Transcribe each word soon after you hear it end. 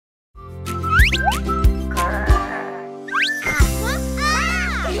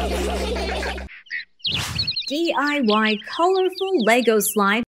DIY colorful Lego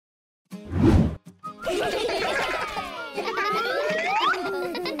slide.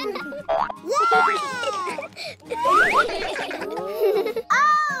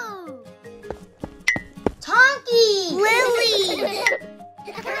 Oh! Tokki! Lily!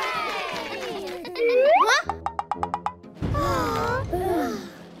 Huh?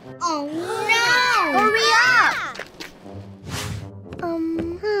 Oh no! Hurry up!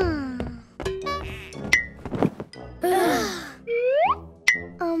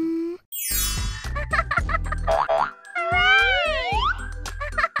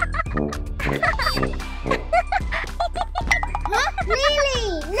 Huh? Lily!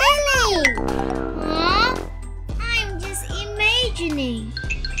 Lily! Huh? I'm just imagining.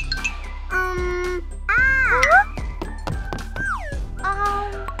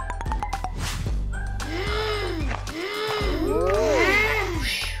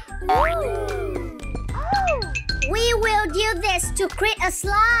 We will do this to create a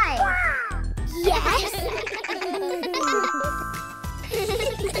slide. Yes.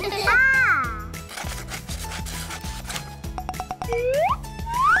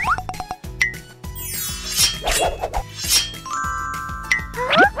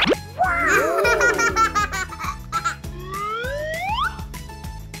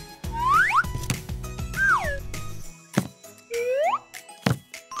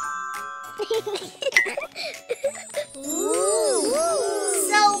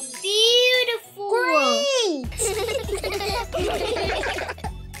 So beautiful. Great.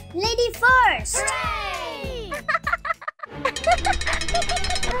 Lady first.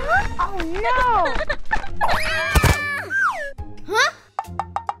 Oh no. Huh?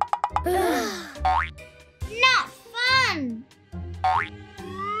 Not fun.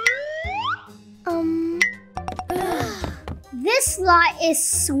 This slide is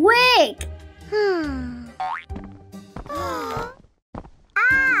swig.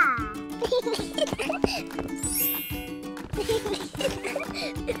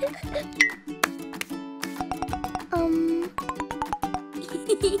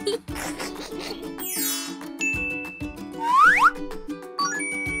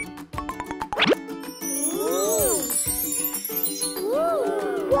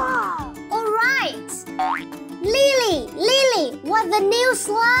 Wow! All right. Lily, what's the new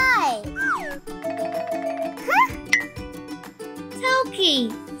slide? Huh? Tokki,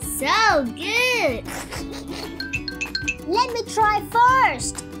 so good. Let me try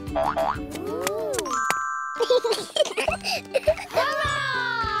first.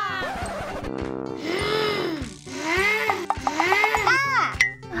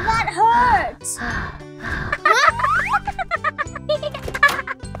 That hurts.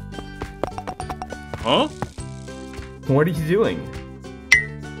 Huh? What are you doing?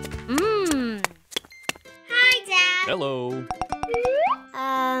 Hi, Dad. Hello.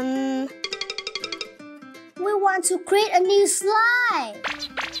 We want to create a new slide.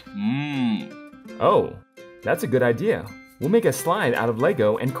 Oh, that's a good idea. We'll make a slide out of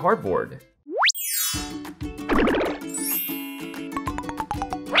Lego and cardboard.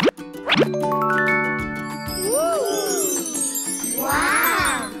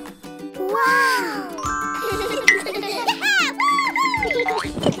 Wow! Wow!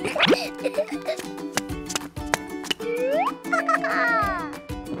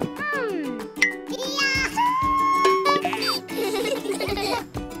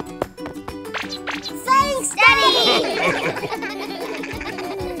 Thanks, Daddy!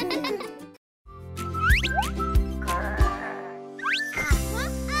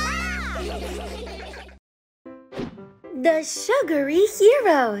 The Sugary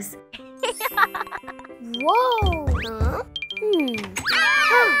Heroes. Whoa!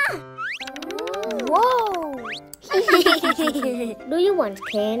 Whoa! Do you want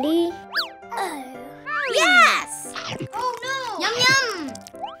candy? Yes! Oh no! Yum yum!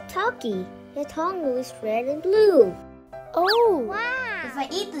 Tokki, your tongue is red and blue. Oh! Wow! If I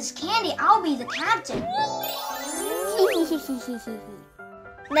eat this candy, I'll be the captain.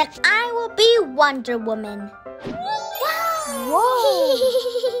 Then I will be Wonder Woman. Whoa!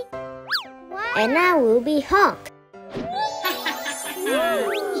 And I will be Hulk.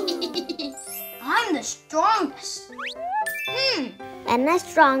 I'm the strongest. And I'm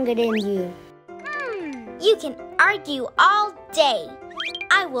stronger than you. You can argue all day.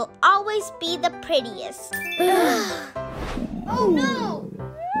 I will always be the prettiest. Oh no!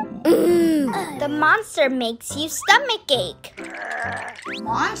 The monster makes you stomachache.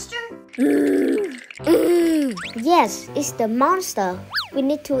 Monster? Yes, it's the monster. We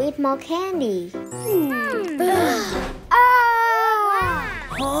need to eat more candy.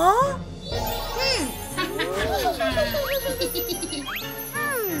 Huh?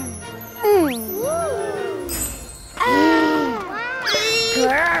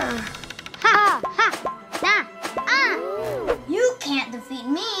 Ha ha! Nah! Ah! You can't defeat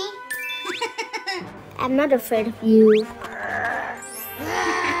me! I'm not afraid of you.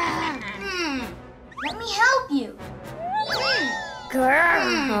 Let me help you.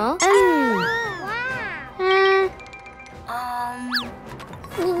 Huh?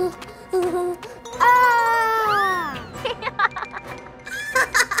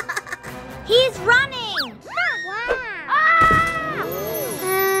 He's running!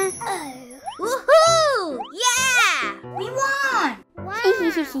 Woohoo! Yeah! We won!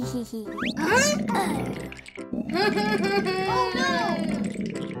 Oh no!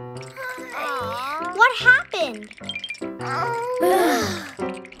 What happened?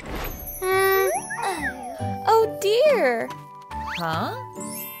 Oh dear. Huh?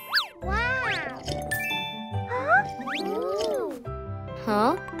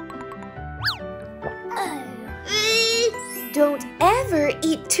 Huh? Don't ever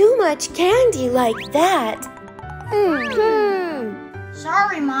eat too much candy like that.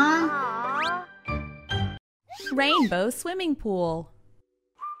 Sorry, Mom. Rainbow swimming pool.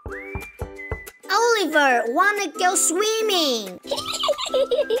 Oliver, wanna go swimming?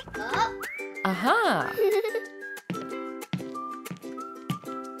 Aha!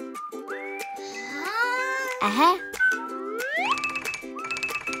 Uh-huh.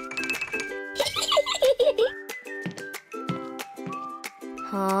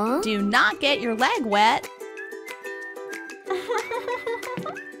 Huh? Do not get your leg wet.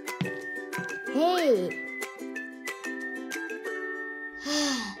 Hey.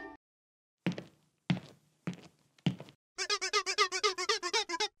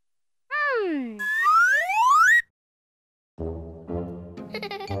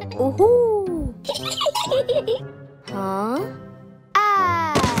 Ooh. Huh?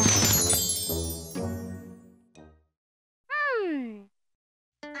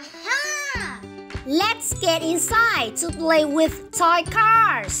 Let's get inside to play with toy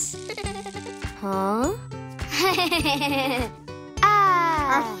cars. Huh?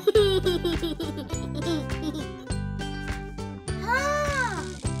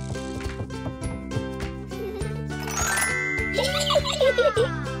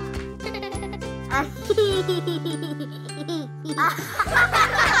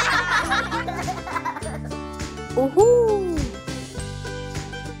 Ooh.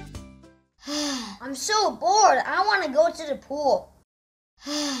 I'm so bored. I want to go to the pool.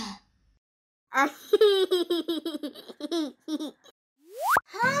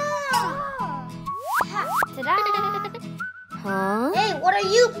 Ta-da! Huh? Hey, what are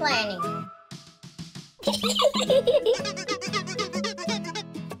you planning?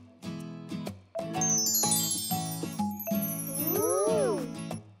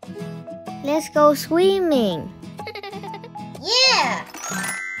 Let's go swimming. Yeah!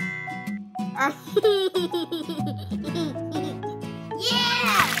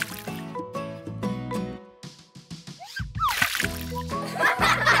 Yeah!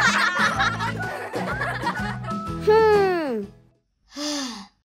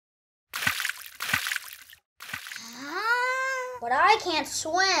 But I can't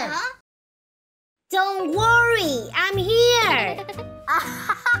swim. Don't worry, I'm here.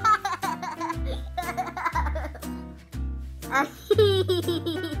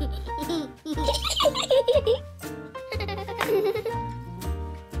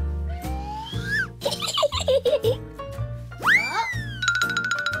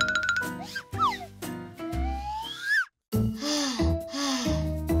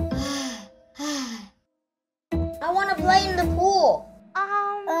 I want to play in the pool.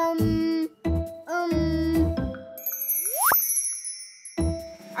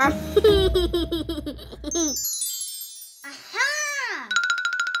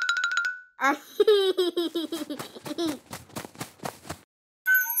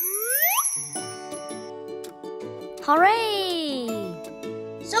 Hooray!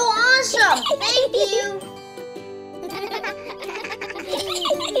 So awesome! Thank you!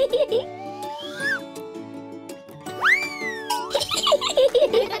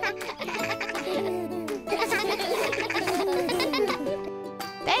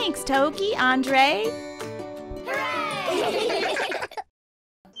 Thanks, Tokki, Andre.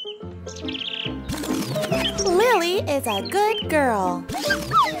 Lily is a good girl.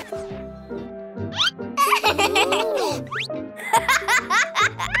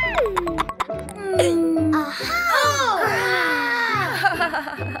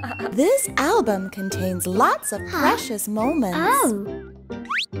 This album contains lots of precious moments.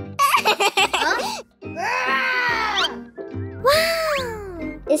 Wow!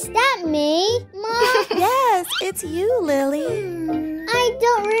 Is that me, Mom? Yes, it's you, Lily. I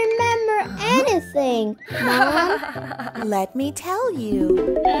everything, Mom. Let me tell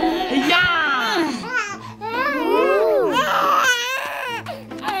you.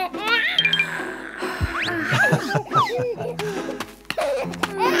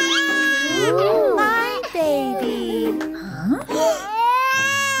 My baby.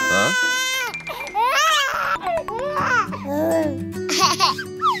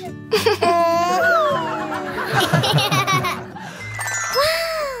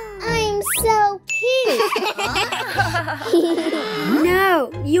 I'm so cute.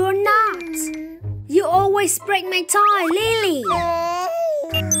 No, you're not. You always break my toy, Lily.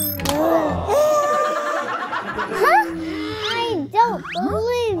 Huh? I don't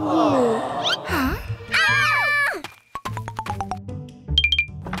believe you. Huh?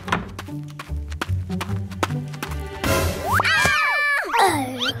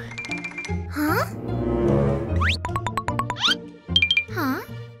 Huh? Huh?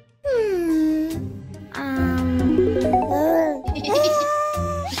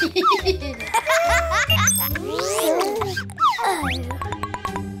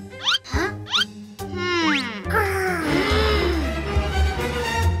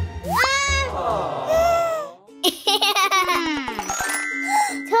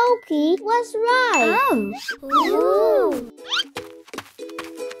 Tokki was right. Ooh.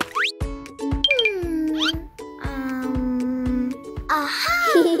 Aha!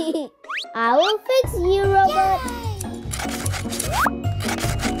 I will fix you, Robot.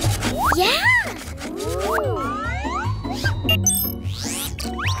 Yeah!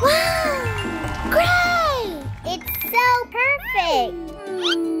 Wow! Great! It's so perfect!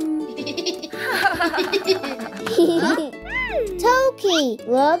 Tokki,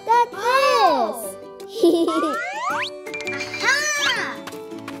 look at this. Aha!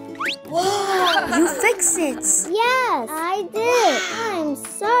 Whoa, you fix it. Yes, I did. I'm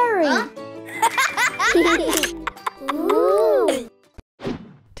sorry. Ooh!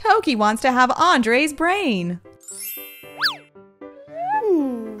 Tokki wants to have Andre's brain.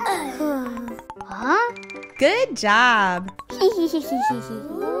 Huh? Good job.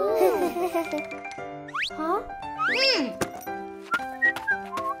 Huh?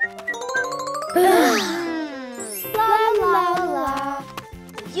 La la la.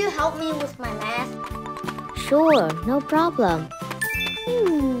 Could you help me with my math? Sure, no problem.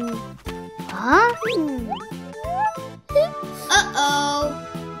 Huh? Uh-oh.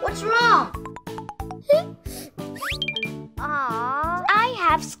 What's wrong? Aww. I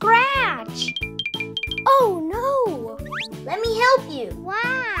have scratch. Oh no! Let me help you.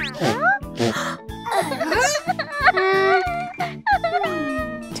 Wow.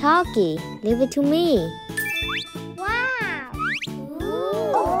 Tokki, leave it to me. Wow.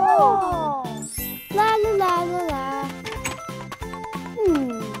 Oh. La la la la la.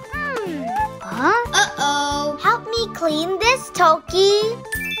 Huh? Uh-oh. Help me clean this, Tokki.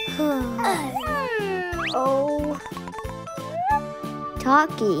 Oh.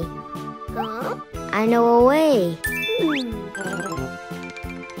 Tokki, Huh? I know a way.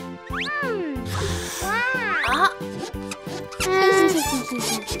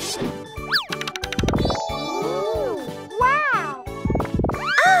 Wow. Wow.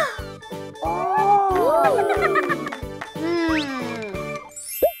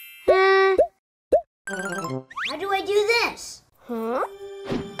 How do I do this? Huh?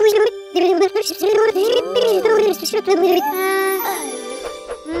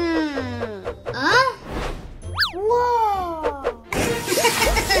 Huh? Whoa!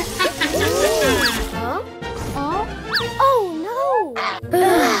 Huh? Oh no!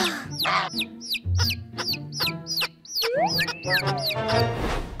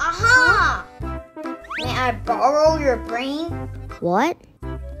 Aha! May I borrow your brain? What?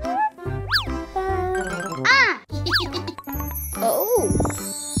 Ah! Oh!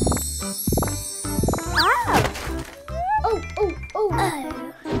 Oh, oh, oh.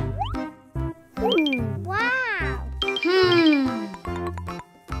 Wow.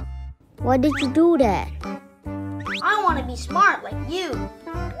 Why did you do that? I want to be smart like you.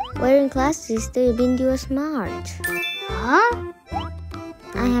 Where in classes do you think you are smart? Huh?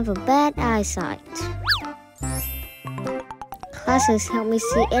 I have a bad eyesight. Classes help me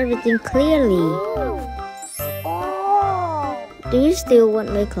see everything clearly. Do you still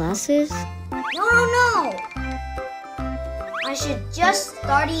want my classes? No, no, no. I should just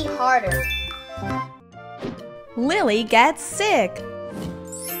study harder. Lily gets sick.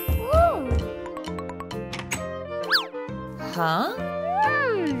 Huh?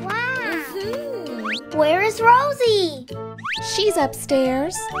 Wow. Where is Rosie? She's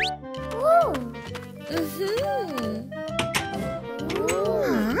upstairs.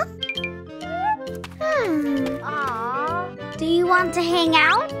 Huh? want to hang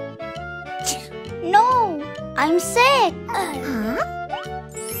out? No, I'm sick.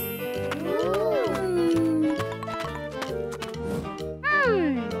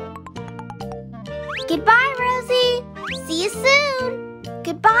 Goodbye, Rosie. See you soon.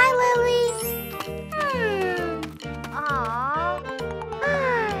 Goodbye, Lily.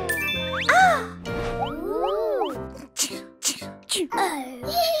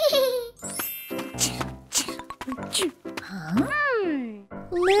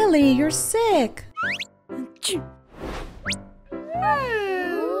 Lily, you're sick.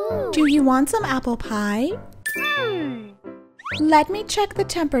 Do you want some apple pie? Let me check the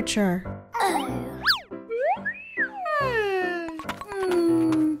temperature.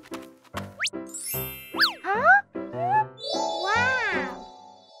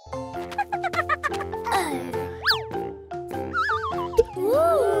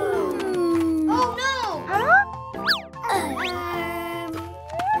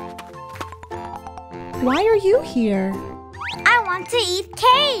 Why are you here? I want to eat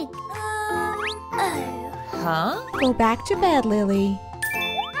cake. Go back to bed, Lily.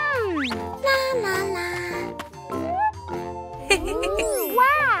 La la la.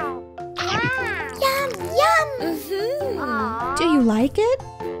 Wow. Yum yum. Do you like it?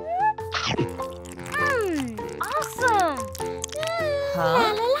 Awesome.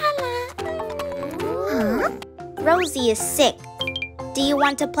 La la la la. Rosie is sick. Do you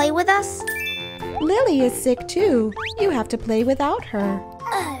want to play with us? Lily is sick too. You have to play without her.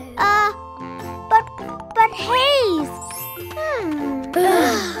 But Hayes.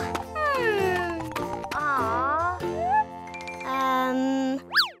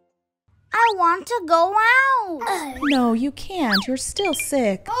 I want to go out. No, you can't. You're still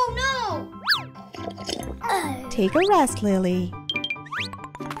sick. Oh no. Take a rest, Lily.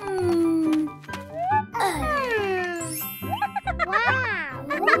 Wow.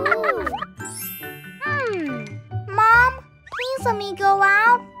 Mom, please let me go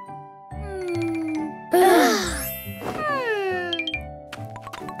out.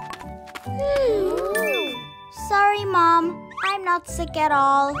 Sorry, Mom. I'm not sick at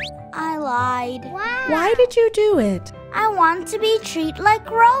all. I lied. Why did you do it? I want to be treated like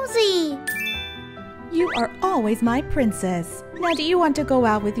Rosie. You are always my princess. Now do you want to go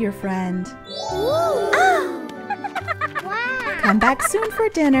out with your friend? Come back soon for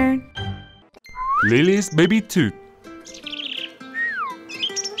dinner. Lily's baby tooth.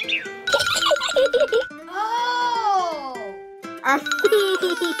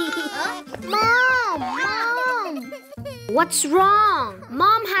 Mom! What's wrong?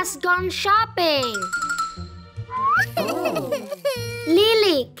 Mom has gone shopping.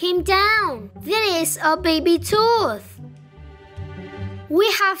 Lily, calm down. There is a baby tooth. We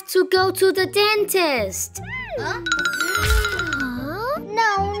have to go to the dentist.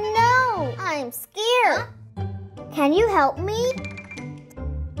 No, I'm scared. Can you help me?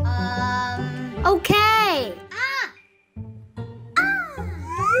 Okay.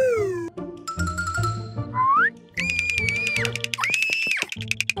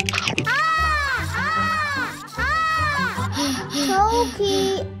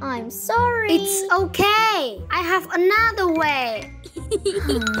 Tokki, I'm sorry. It's okay. I have another way.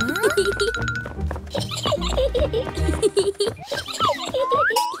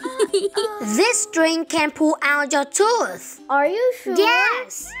 This string can pull out your tooth. Are you sure?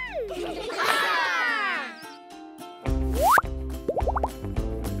 Yes.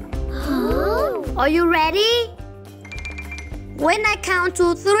 Are you ready? When I count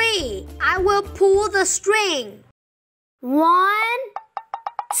to 3, I will pull the string. 1,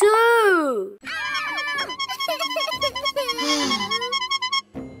 2.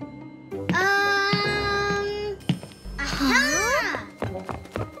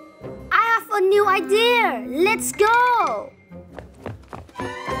 I have a new idea. Let's go.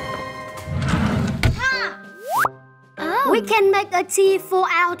 We can make a teeth fall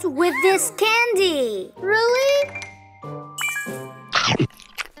out with this candy. Really?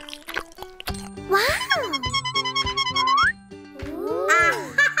 Wow.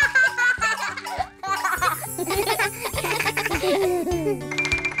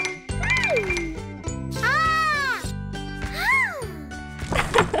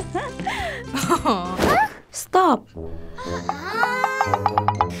 Stop.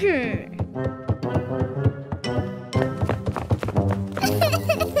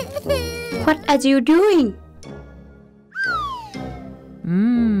 What are you doing?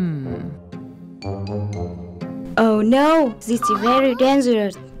 Oh no, this is very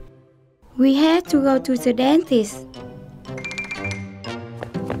dangerous. We have to go to the dentist.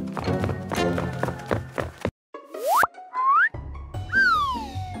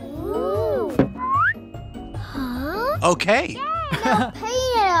 Okay. No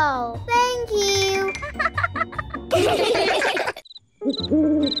pain at all. Thank you.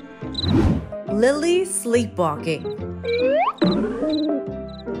 Lily sleepwalking.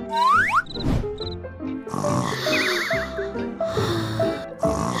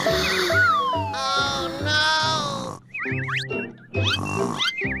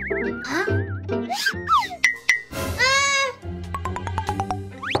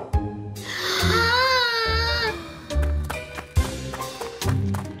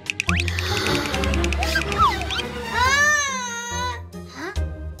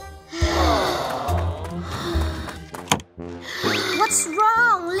 What's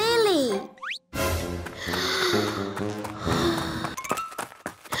wrong, Lily?